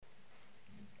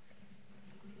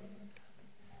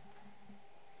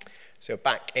So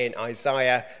back in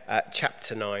Isaiah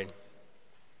chapter 9.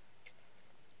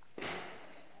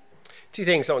 Two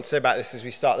things I want to say about this as we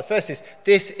start. The first is,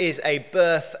 this is a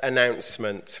birth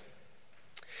announcement.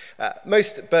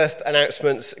 Most birth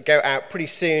announcements go out pretty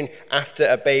soon after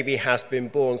a baby has been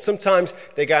born. Sometimes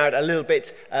they go out a little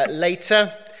bit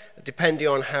later, depending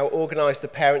on how organised the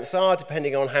parents are,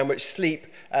 depending on how much sleep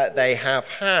they have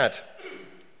had.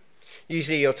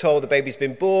 Usually you're told the baby's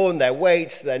been born, their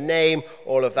weight, their name,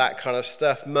 all of that kind of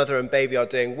stuff. Mother and baby are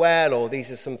doing well, or these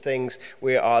are some things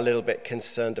we are a little bit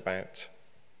concerned about.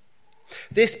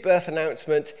 This birth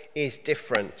announcement is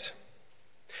different.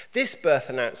 This birth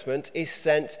announcement is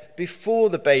sent before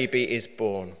the baby is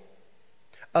born.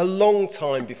 A long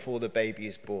time before the baby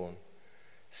is born.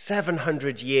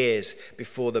 700 years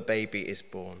before the baby is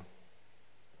born.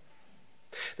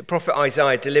 The prophet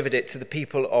Isaiah delivered it to the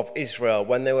people of Israel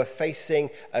when they were facing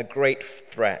a great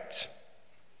threat.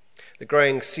 The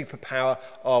growing superpower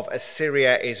of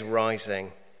Assyria is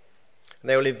rising.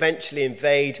 They will eventually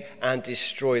invade and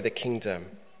destroy the kingdom.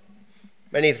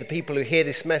 Many of the people who hear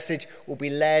this message will be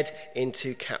led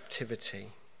into captivity.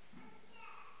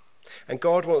 And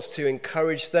God wants to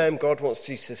encourage them. God wants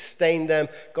to sustain them.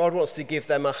 God wants to give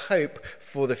them a hope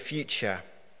for the future.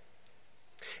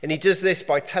 And he does this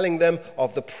by telling them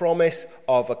of the promise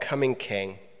of a coming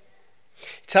king.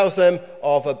 He tells them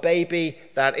of a baby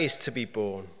that is to be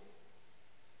born.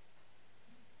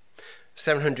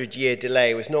 700-year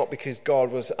delay was not because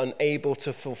God was unable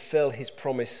to fulfill his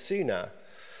promise sooner,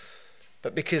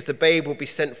 but because the babe will be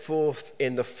sent forth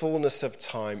in the fullness of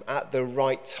time, at the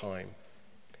right time.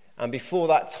 And before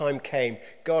that time came,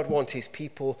 God wanted his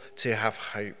people to have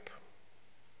hope.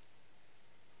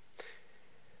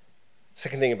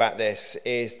 Second thing about this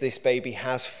is this baby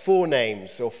has 4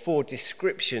 names, or 4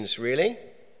 descriptions, really.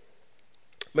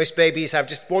 Most babies have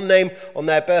just 1 name on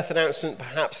their birth announcement,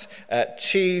 perhaps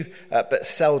 2, but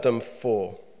seldom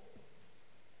 4.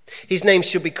 His name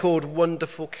should be called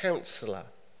Wonderful Counselor,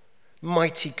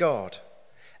 Mighty God,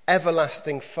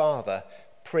 Everlasting Father,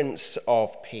 Prince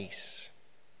of Peace.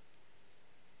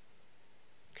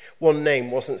 1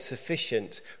 name wasn't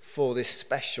sufficient for this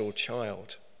special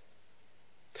child.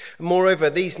 Moreover,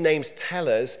 these names tell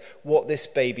us what this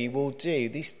baby will do.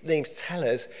 These names tell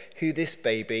us who this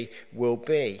baby will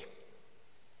be.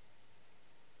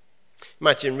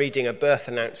 Imagine reading a birth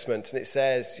announcement and it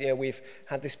says, we've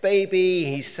had this baby,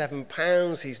 he's 7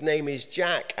 pounds, his name is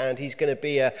Jack, and he's going to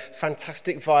be a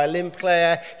fantastic violin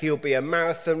player, he'll be a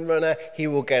marathon runner, he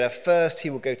will get a first, he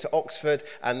will go to Oxford,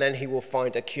 and then he will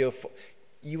find a cure for...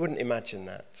 You wouldn't imagine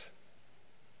that.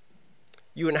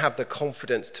 You wouldn't have the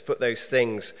confidence to put those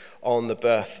things on the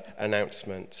birth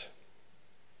announcement.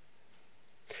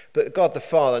 But God the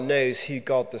Father knows who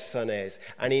God the Son is,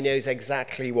 and he knows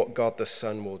exactly what God the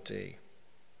Son will do.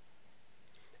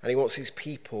 And he wants his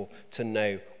people to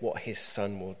know what his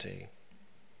Son will do.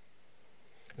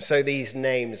 So these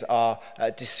names are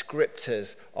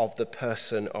descriptors of the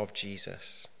person of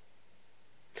Jesus.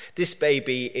 This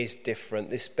baby is different.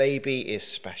 This baby is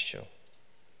special.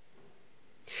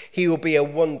 He will be a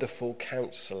wonderful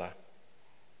counselor,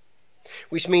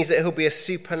 which means that he'll be a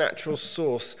supernatural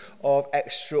source of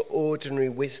extraordinary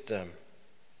wisdom,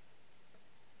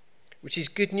 which is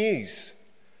good news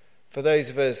for those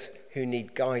of us who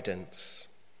need guidance.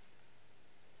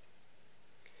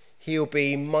 He'll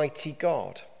be mighty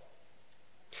God,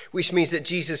 which means that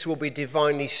Jesus will be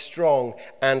divinely strong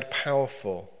and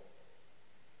powerful,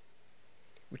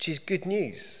 which is good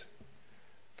news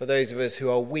for those of us who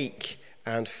are weak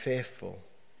and fearful.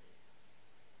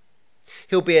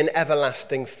 He'll be an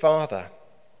everlasting Father,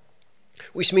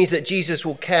 which means that Jesus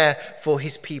will care for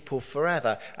his people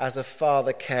forever, as a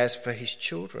father cares for his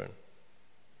children.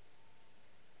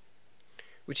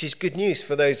 Which is good news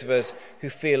for those of us who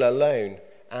feel alone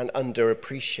and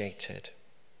underappreciated.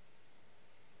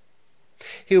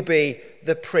 He'll be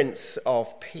the Prince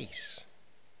of Peace,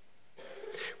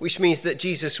 which means that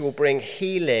Jesus will bring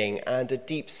healing and a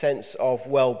deep sense of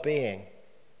well-being,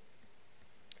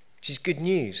 which is good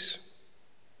news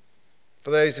for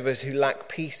those of us who lack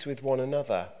peace with one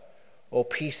another, or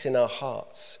peace in our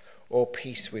hearts, or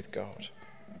peace with God.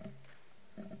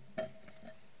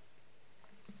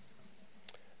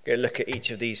 Go look at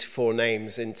each of these 4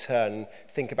 names in turn,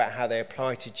 think about how they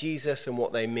apply to Jesus and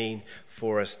what they mean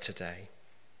for us today.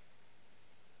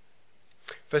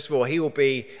 First of all, he will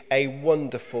be a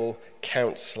wonderful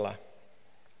counselor.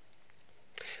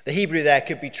 The Hebrew there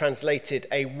could be translated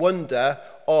a wonder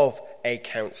of a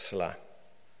counselor.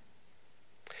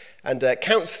 And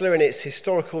counselor in its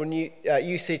historical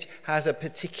usage has a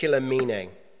particular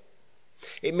meaning.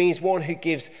 It means one who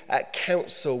gives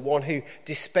counsel, one who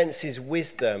dispenses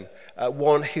wisdom,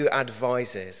 one who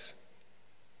advises.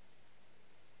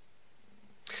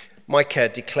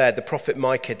 The prophet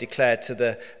Micah declared to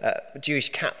the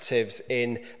Jewish captives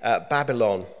in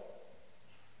Babylon,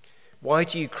 "Why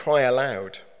do you cry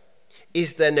aloud?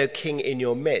 Is there no king in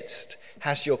your midst?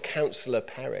 Has your counselor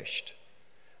perished?"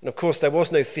 And of course, there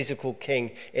was no physical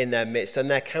king in their midst,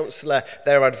 and their counselor,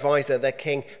 their advisor, their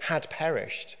king had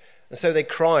perished. And so they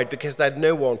cried because they had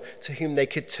no one to whom they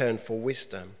could turn for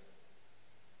wisdom.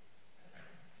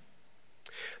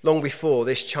 Long before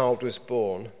this child was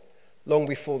born, long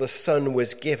before the son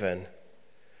was given,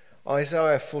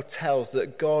 Isaiah foretells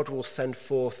that God will send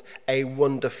forth a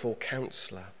wonderful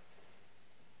counselor.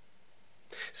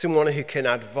 Someone who can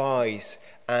advise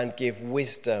and give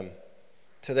wisdom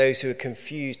to those who are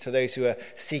confused, to those who are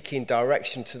seeking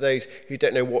direction, to those who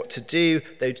don't know what to do,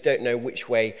 they don't know which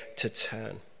way to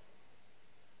turn.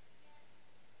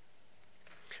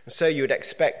 And so you would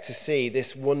expect to see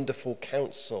this wonderful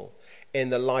counsel in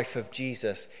the life of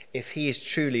Jesus if he is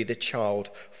truly the child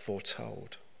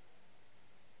foretold.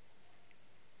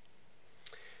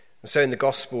 And so in the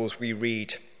Gospels we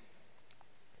read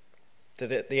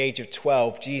that at the age of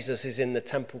 12, Jesus is in the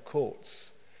temple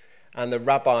courts and the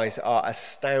rabbis are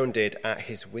astounded at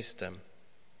his wisdom.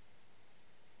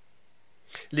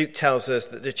 Luke tells us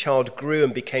that the child grew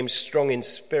and became strong in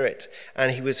spirit,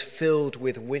 and he was filled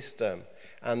with wisdom,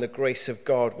 and the grace of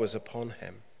God was upon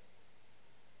him.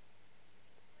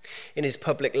 In his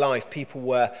public life, people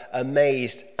were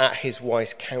amazed at his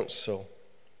wise counsel.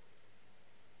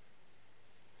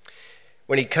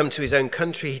 When he'd come to his own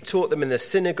country, he taught them in the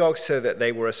synagogue so that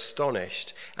they were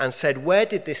astonished and said, "Where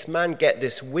did this man get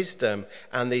this wisdom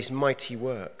and these mighty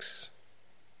works?"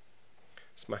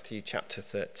 It's Matthew chapter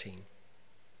 13.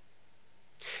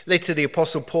 Later, the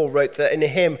Apostle Paul wrote that in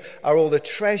him are all the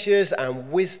treasures and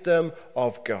wisdom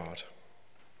of God.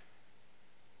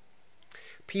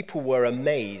 People were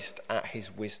amazed at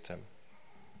his wisdom.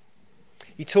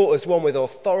 He taught us one with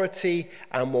authority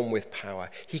and one with power.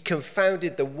 He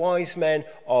confounded the wise men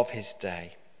of his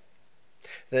day.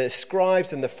 The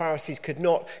scribes and the Pharisees could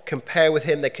not compare with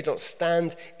him. They could not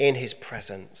stand in his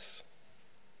presence.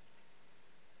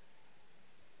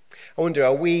 I wonder,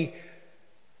 are we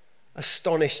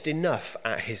astonished enough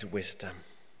at his wisdom?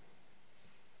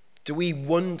 Do we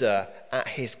wonder at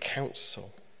his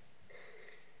counsel?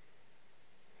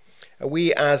 Are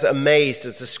we as amazed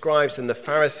as the scribes and the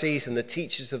Pharisees and the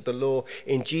teachers of the law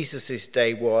in Jesus'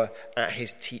 day were at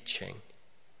his teaching?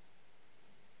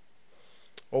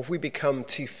 Or have we become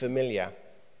too familiar,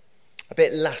 a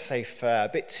bit laissez-faire, a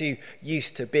bit too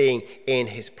used to being in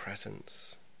his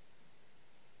presence?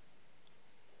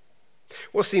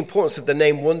 What's the importance of the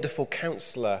name Wonderful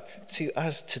Counselor to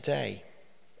us today?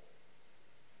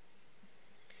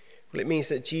 Well, it means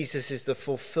that Jesus is the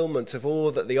fulfillment of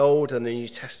all that the Old and the New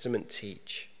Testament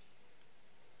teach.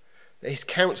 That his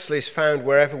counsel is found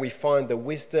wherever we find the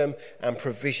wisdom and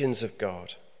provisions of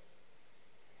God.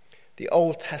 The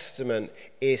Old Testament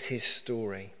is his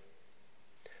story.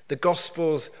 The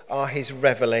Gospels are his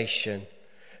revelation.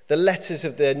 The letters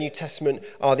of the New Testament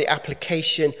are the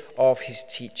application of his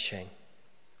teaching.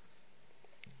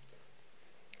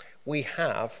 We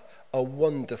have a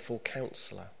wonderful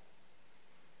counselor.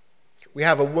 We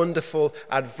have a wonderful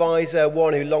advisor,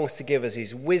 one who longs to give us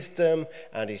his wisdom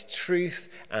and his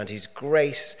truth and his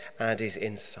grace and his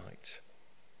insight.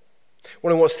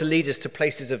 One who wants to lead us to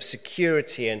places of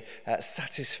security and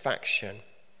satisfaction.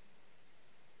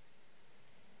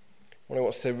 One who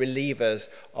wants to relieve us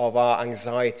of our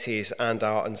anxieties and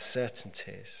our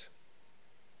uncertainties.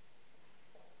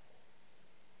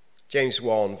 James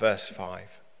 1, verse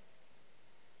 5.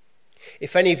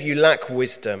 If any of you lack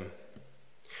wisdom,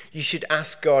 you should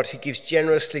ask God, who gives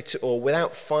generously to all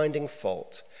without finding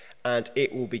fault, and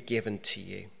it will be given to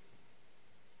you.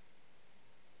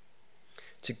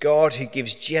 To God who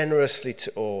gives generously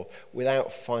to all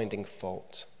without finding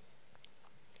fault.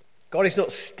 God is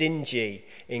not stingy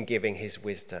in giving his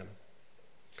wisdom.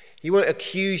 He won't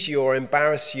accuse you or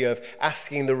embarrass you of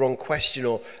asking the wrong question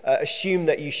or assume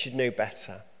that you should know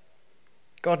better.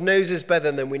 God knows us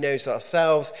better than we know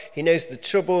ourselves. He knows the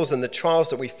troubles and the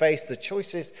trials that we face, the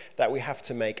choices that we have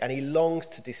to make, and he longs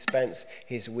to dispense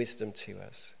his wisdom to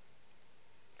us.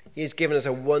 He has given us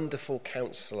a wonderful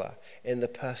counselor in the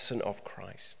person of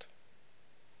Christ.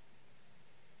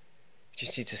 We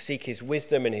just need to seek his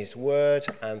wisdom in his word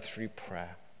and through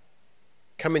prayer.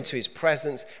 Come into his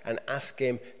presence and ask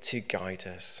him to guide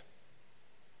us.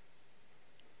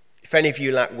 If any of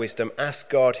you lack wisdom, ask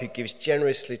God, who gives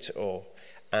generously to all,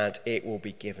 and it will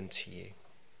be given to you.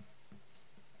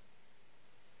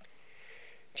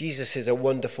 Jesus is a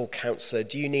wonderful counselor.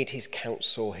 Do you need his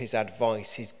counsel, his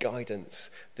advice, his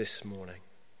guidance this morning?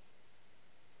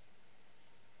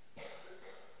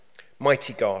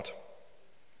 Mighty God.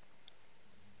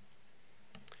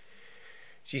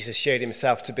 Jesus showed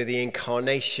himself to be the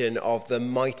incarnation of the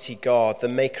mighty God, the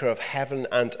maker of heaven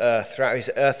and earth throughout his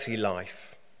earthly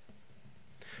life.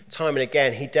 Time and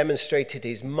again, he demonstrated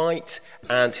his might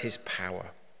and his power.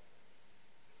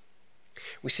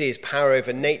 We see his power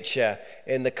over nature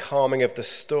in the calming of the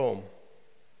storm.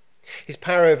 His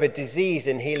power over disease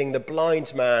in healing the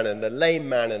blind man and the lame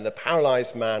man and the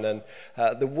paralyzed man and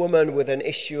the woman with an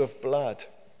issue of blood.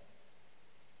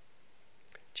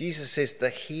 Jesus is the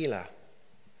healer.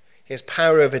 He has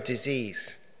power over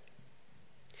disease.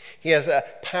 He has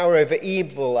power over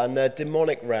evil and the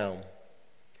demonic realm.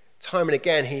 Time and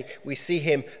again, we see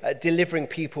him delivering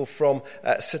people from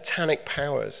satanic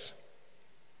powers.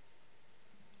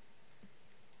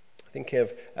 Think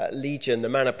of Legion, the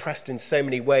man oppressed in so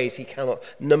many ways he cannot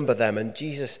number them, and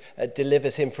Jesus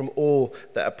delivers him from all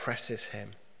that oppresses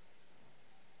him.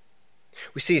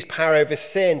 We see his power over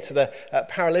sin. To the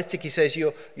paralytic, he says,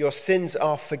 your sins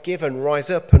are forgiven, rise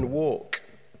up and walk.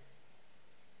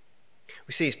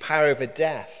 We see his power over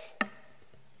death,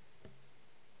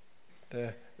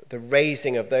 the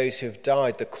raising of those who have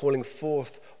died, the calling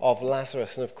forth of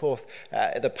Lazarus, and of course,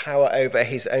 the power over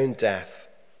his own death,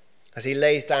 as he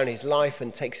lays down his life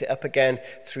and takes it up again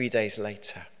 3 days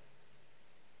later.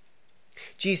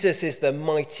 Jesus is the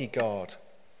mighty God,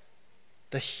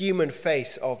 the human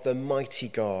face of the mighty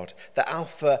God, the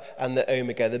Alpha and the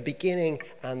Omega, the beginning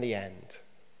and the end.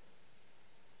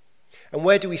 And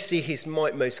where do we see his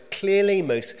might most clearly,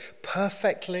 most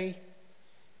perfectly?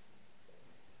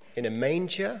 In a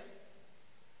manger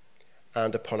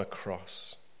and upon a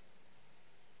cross.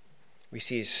 We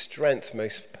see his strength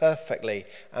most perfectly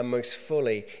and most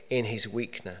fully in his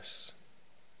weakness.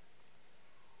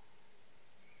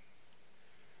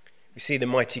 We see the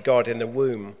mighty God in the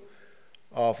womb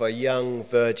of a young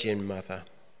virgin mother.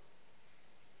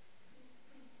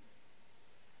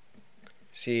 We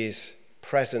see his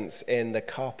presence in the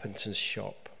carpenter's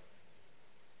shop.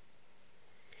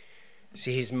 We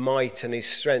see his might and his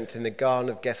strength in the Garden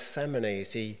of Gethsemane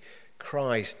as he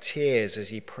cries tears as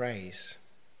he prays.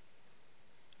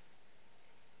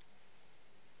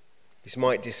 His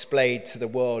might displayed to the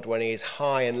world when he is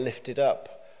high and lifted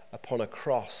up upon a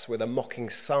cross with a mocking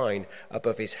sign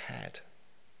above his head.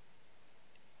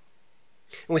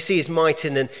 And we see his might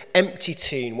in an empty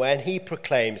tomb when he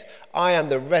proclaims, I am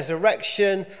the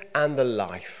resurrection and the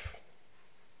life.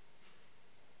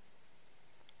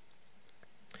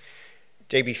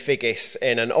 J.B. Figgis,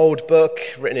 in an old book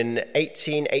written in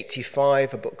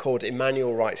 1885, a book called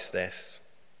Emmanuel, writes this.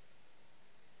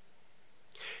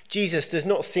 Jesus does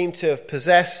not seem to have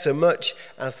possessed so much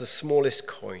as the smallest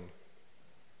coin.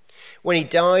 When he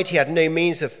died, he had no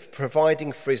means of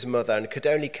providing for his mother and could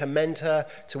only commend her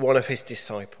to one of his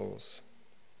disciples.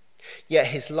 Yet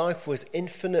his life was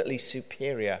infinitely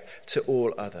superior to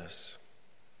all others.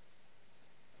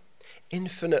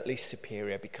 Infinitely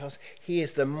superior because he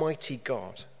is the mighty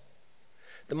God.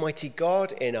 The mighty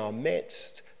God in our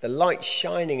midst, the light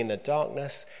shining in the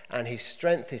darkness, and his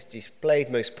strength is displayed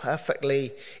most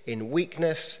perfectly in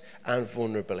weakness and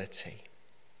vulnerability.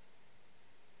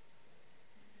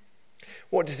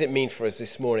 What does it mean for us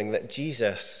this morning that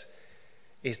Jesus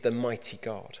is the mighty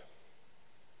God?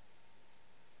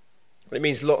 Well, it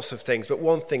means lots of things, but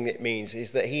one thing it means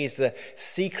is that he is the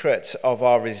secret of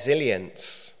our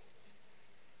resilience.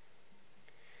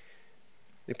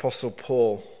 The Apostle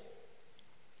Paul,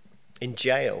 in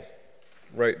jail,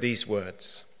 wrote these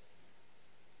words.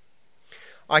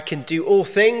 I can do all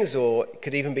things, or it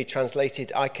could even be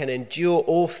translated, I can endure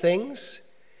all things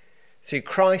through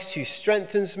Christ who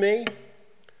strengthens me,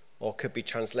 or could be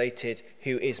translated,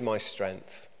 who is my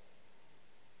strength.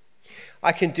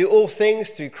 I can do all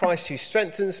things through Christ who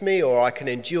strengthens me, or I can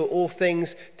endure all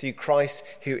things through Christ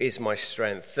who is my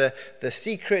strength. The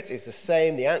secret is the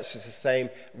same, the answer is the same,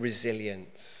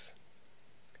 resilience.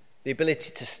 The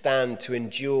ability to stand, to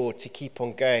endure, to keep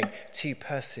on going, to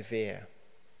persevere.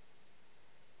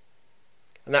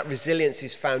 And that resilience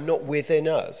is found not within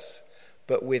us,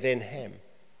 but within him.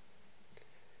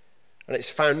 And it's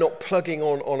found not plugging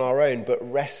on our own, but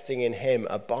resting in him,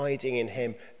 abiding in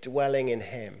him, dwelling in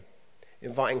him,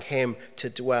 inviting him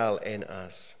to dwell in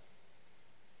us.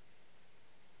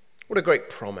 What a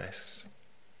great promise.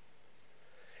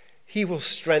 He will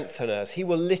strengthen us. He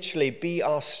will literally be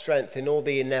our strength in all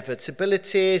the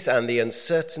inevitabilities and the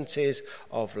uncertainties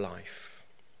of life.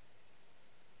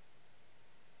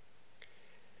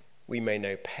 We may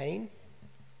know pain.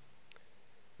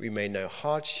 We may know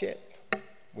hardship,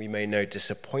 we may know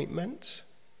disappointment,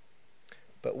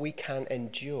 but we can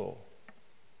endure.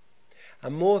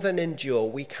 And more than endure,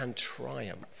 we can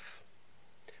triumph.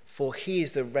 For he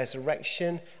is the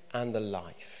resurrection and the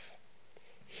life.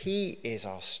 He is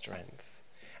our strength,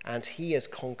 and he has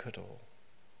conquered all.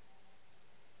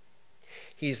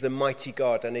 He is the mighty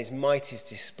God, and his might is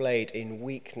displayed in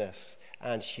weakness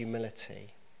and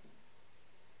humility.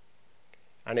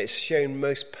 And it's shown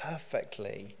most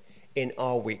perfectly in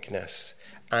our weakness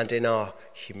and in our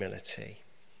humility.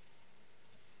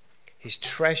 His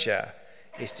treasure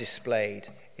is displayed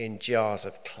in jars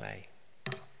of clay.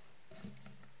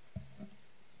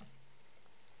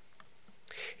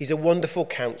 He's a wonderful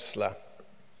counselor.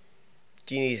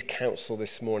 Do you need his counsel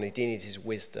this morning? Do you need his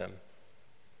wisdom?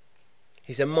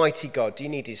 He's a mighty God. Do you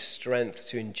need his strength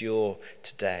to endure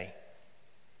today?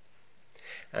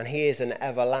 And he is an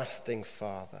everlasting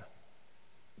Father.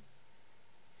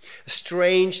 A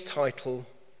strange title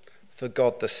for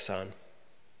God the Son.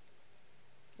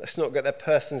 Let's not get the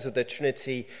persons of the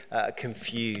Trinity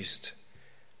confused.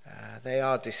 They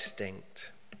are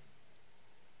distinct.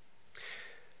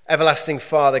 Everlasting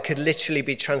Father could literally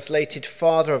be translated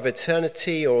Father of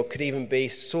eternity, or could even be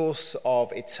source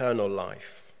of eternal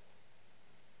life.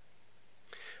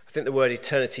 I think the word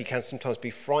eternity can sometimes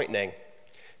be frightening.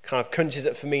 Kind of conjures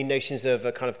up for me notions of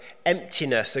a kind of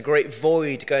emptiness, a great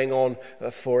void going on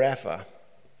forever.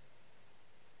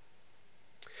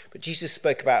 But Jesus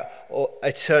spoke about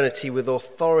eternity with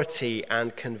authority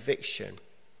and conviction.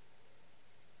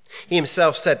 He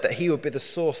himself said that he would be the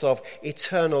source of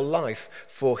eternal life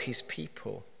for his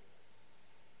people.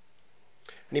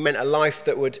 And he meant a life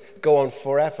that would go on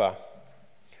forever,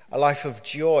 a life of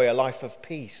joy, a life of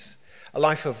peace, a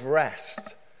life of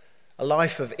rest, a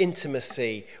life of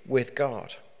intimacy with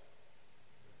God.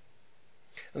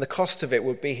 And the cost of it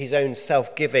would be his own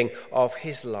self-giving of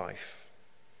his life.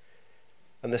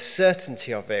 And the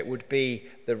certainty of it would be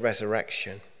the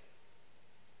resurrection.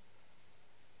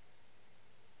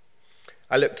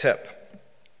 I looked up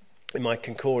in my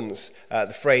concordance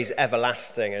the phrase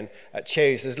everlasting, and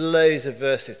there's loads of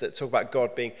verses that talk about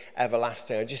God being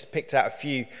everlasting. I just picked out a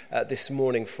few this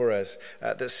morning for us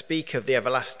that speak of the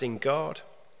everlasting God.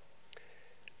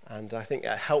 And I think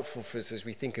helpful for us as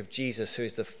we think of Jesus, who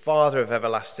is the Father of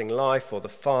everlasting life, or the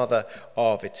Father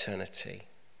of eternity.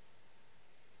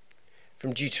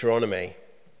 From Deuteronomy,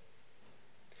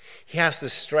 he has the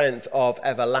strength of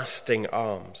everlasting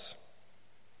arms.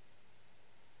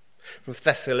 From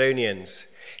Thessalonians,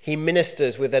 he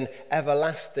ministers with an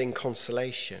everlasting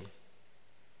consolation.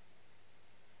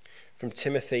 From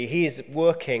Timothy, he is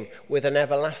working with an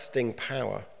everlasting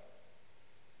power.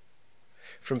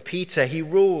 From Peter, he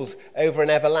rules over an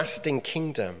everlasting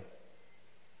kingdom.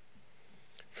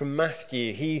 From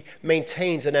Matthew, he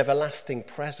maintains an everlasting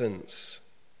presence.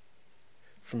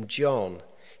 From John,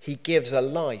 he gives a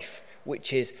life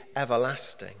which is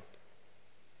everlasting.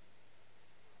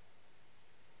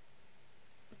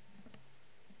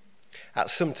 At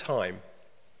some time,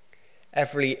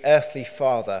 every earthly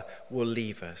father will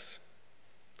leave us,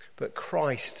 but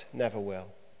Christ never will.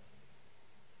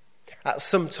 At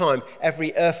some time,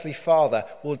 every earthly father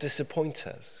will disappoint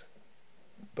us,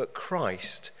 but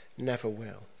Christ never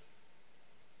will.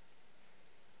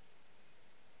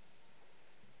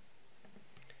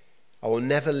 I will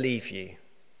never leave you,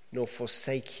 nor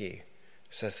forsake you,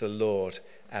 says the Lord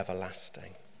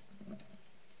everlasting.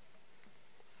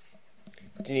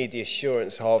 Do you need the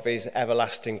assurance of his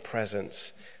everlasting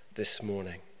presence this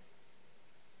morning?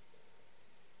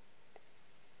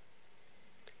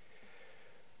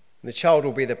 The child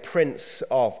will be the Prince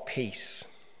of Peace.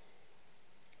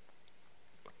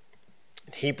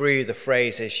 In Hebrew, the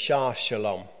phrase is Shah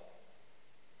Shalom,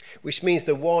 which means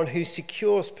the one who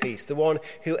secures peace, the one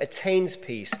who attains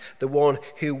peace, the one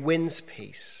who wins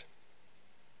peace.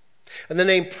 And the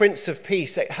name Prince of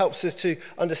Peace, it helps us to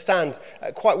understand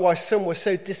quite why some were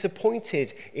so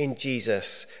disappointed in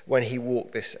Jesus when he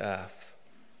walked this earth.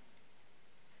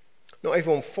 Not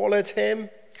everyone followed him.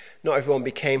 Not everyone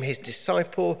became his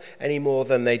disciple any more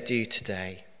than they do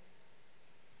today.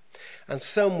 And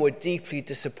some were deeply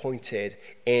disappointed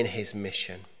in his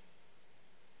mission.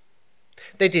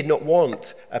 They did not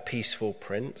want a peaceful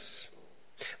prince.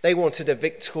 They wanted a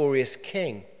victorious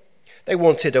king. They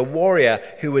wanted a warrior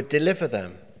who would deliver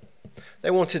them.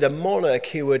 They wanted a monarch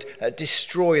who would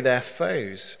destroy their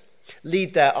foes,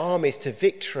 lead their armies to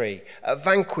victory,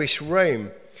 vanquish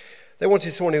Rome. They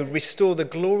wanted someone who would restore the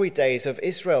glory days of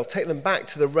Israel, take them back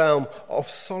to the realm of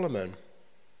Solomon.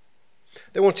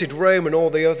 They wanted Rome and all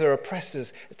the other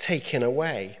oppressors taken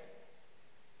away.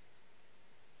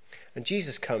 And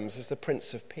Jesus comes as the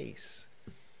Prince of Peace.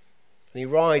 And he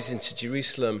rides into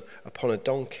Jerusalem upon a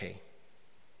donkey.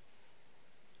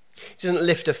 He doesn't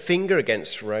lift a finger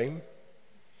against Rome.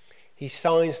 He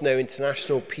signs no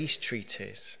international peace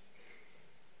treaties.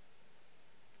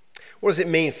 What does it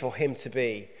mean for him to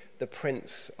be the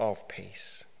Prince of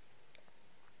Peace?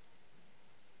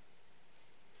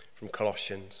 From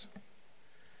Colossians.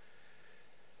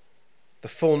 The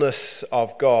fullness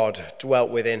of God dwelt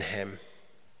within him,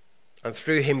 and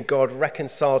through him God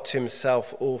reconciled to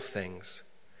himself all things,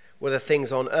 whether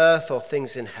things on earth or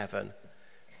things in heaven,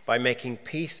 by making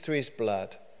peace through his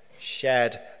blood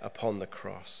shed upon the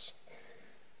cross.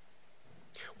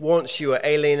 Once you were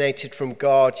alienated from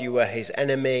God, you were his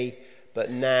enemy, but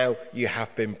now you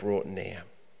have been brought near.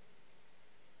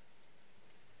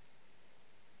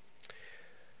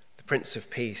 The Prince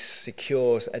of Peace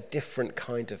secures a different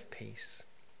kind of peace.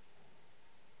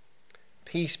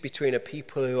 Peace between a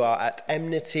people who are at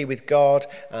enmity with God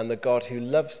and the God who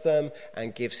loves them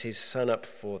and gives his Son up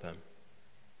for them.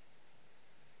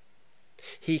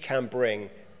 He can bring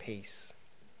peace.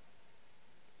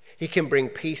 He can bring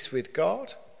peace with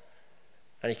God,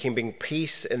 and he can bring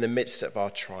peace in the midst of our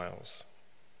trials.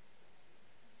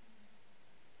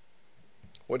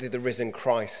 What did the risen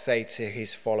Christ say to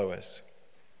his followers?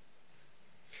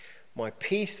 My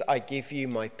peace I give you,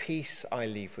 my peace I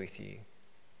leave with you.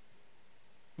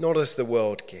 Not as the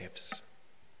world gives.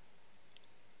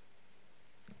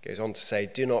 He goes on to say,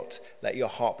 do not let your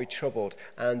heart be troubled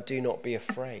and do not be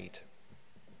afraid.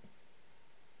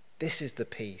 This is the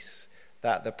peace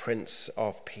that the Prince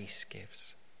of Peace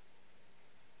gives.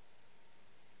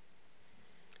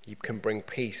 You can bring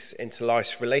peace into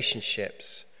life's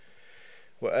relationships.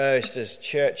 We're urged as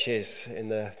churches in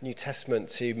the New Testament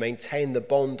to maintain the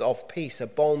bond of peace, a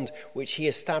bond which he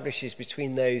establishes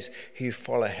between those who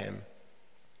follow him.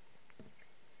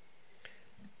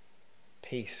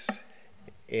 Peace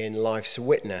in life's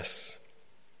witness.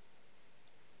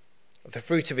 The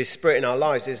fruit of his Spirit in our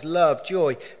lives is love,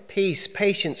 joy, peace,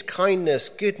 patience, kindness,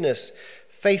 goodness,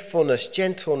 faithfulness,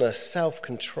 gentleness,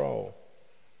 self-control.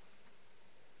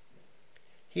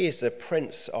 He is the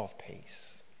Prince of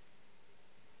Peace.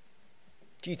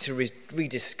 Due to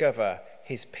rediscover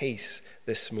his peace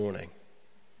this morning.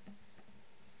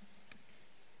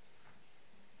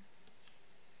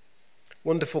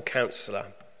 Wonderful Counselor,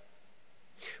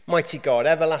 mighty God,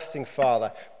 everlasting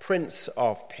Father, Prince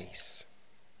of Peace.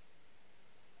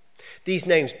 These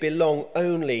names belong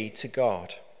only to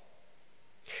God.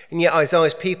 And yet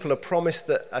Isaiah's people are promised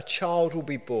that a child will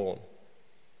be born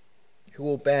who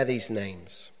will bear these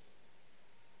names.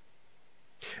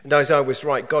 And Isaiah was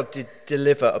right, God did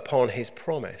deliver upon his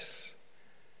promise.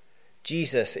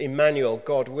 Jesus, Emmanuel,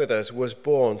 God with us, was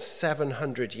born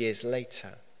 700 years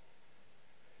later.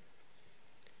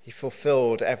 He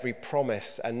fulfilled every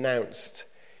promise announced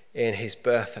in his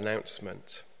birth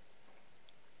announcement.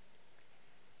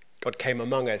 God came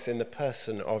among us in the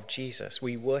person of Jesus.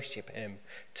 We worship him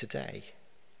today.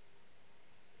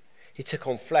 He took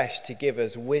on flesh to give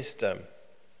us wisdom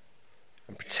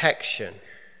and protection,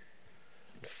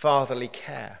 and fatherly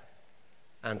care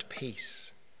and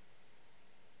peace.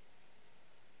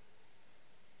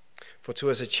 For to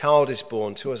us a child is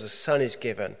born, to us a son is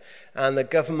given, and the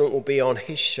government will be on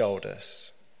his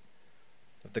shoulders.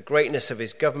 Of the greatness of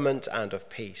his government and of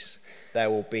peace, there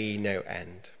will be no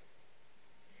end.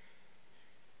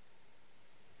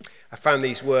 I found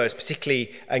these words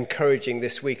particularly encouraging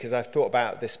this week as I've thought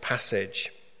about this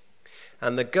passage.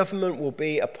 And the government will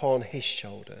be upon his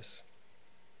shoulders.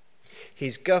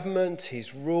 His government,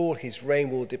 his rule, his reign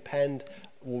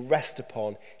will rest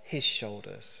upon his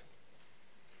shoulders.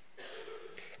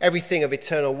 Everything of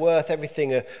eternal worth,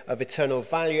 everything of eternal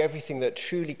value, everything that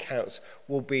truly counts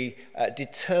will be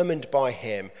determined by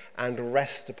him and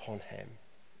rest upon him.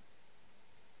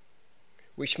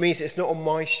 Which means it's not on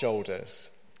my shoulders,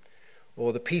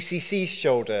 or the PCC's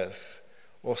shoulders,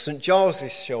 or St.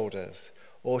 Giles's shoulders,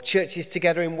 or Churches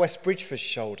Together in West Bridgford's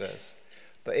shoulders,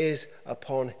 but is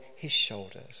upon his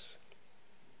shoulders.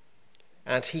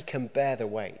 And he can bear the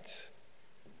weight,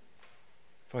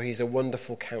 for he's a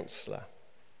wonderful Counselor,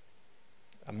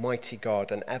 a mighty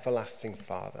God, an everlasting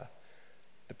Father,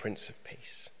 the Prince of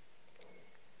Peace.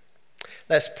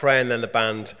 Let's pray, and then the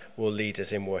band will lead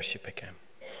us in worship again.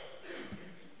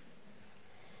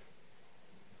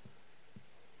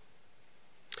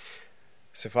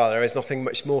 So, Father, there is nothing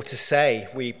much more to say.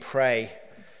 We pray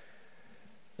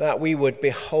that we would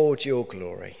behold your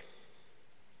glory.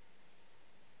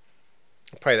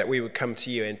 I pray that we would come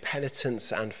to you in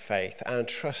penitence and faith and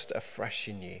trust afresh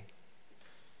in you.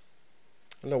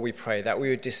 And Lord, we pray that we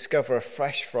would discover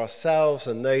afresh for ourselves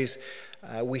and those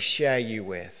we share you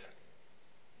with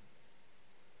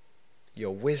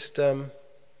your wisdom,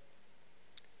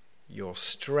 your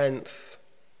strength,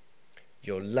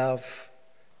 your love,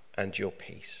 and your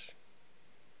peace.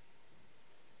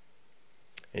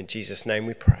 In Jesus' name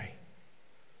we pray.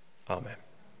 Amen.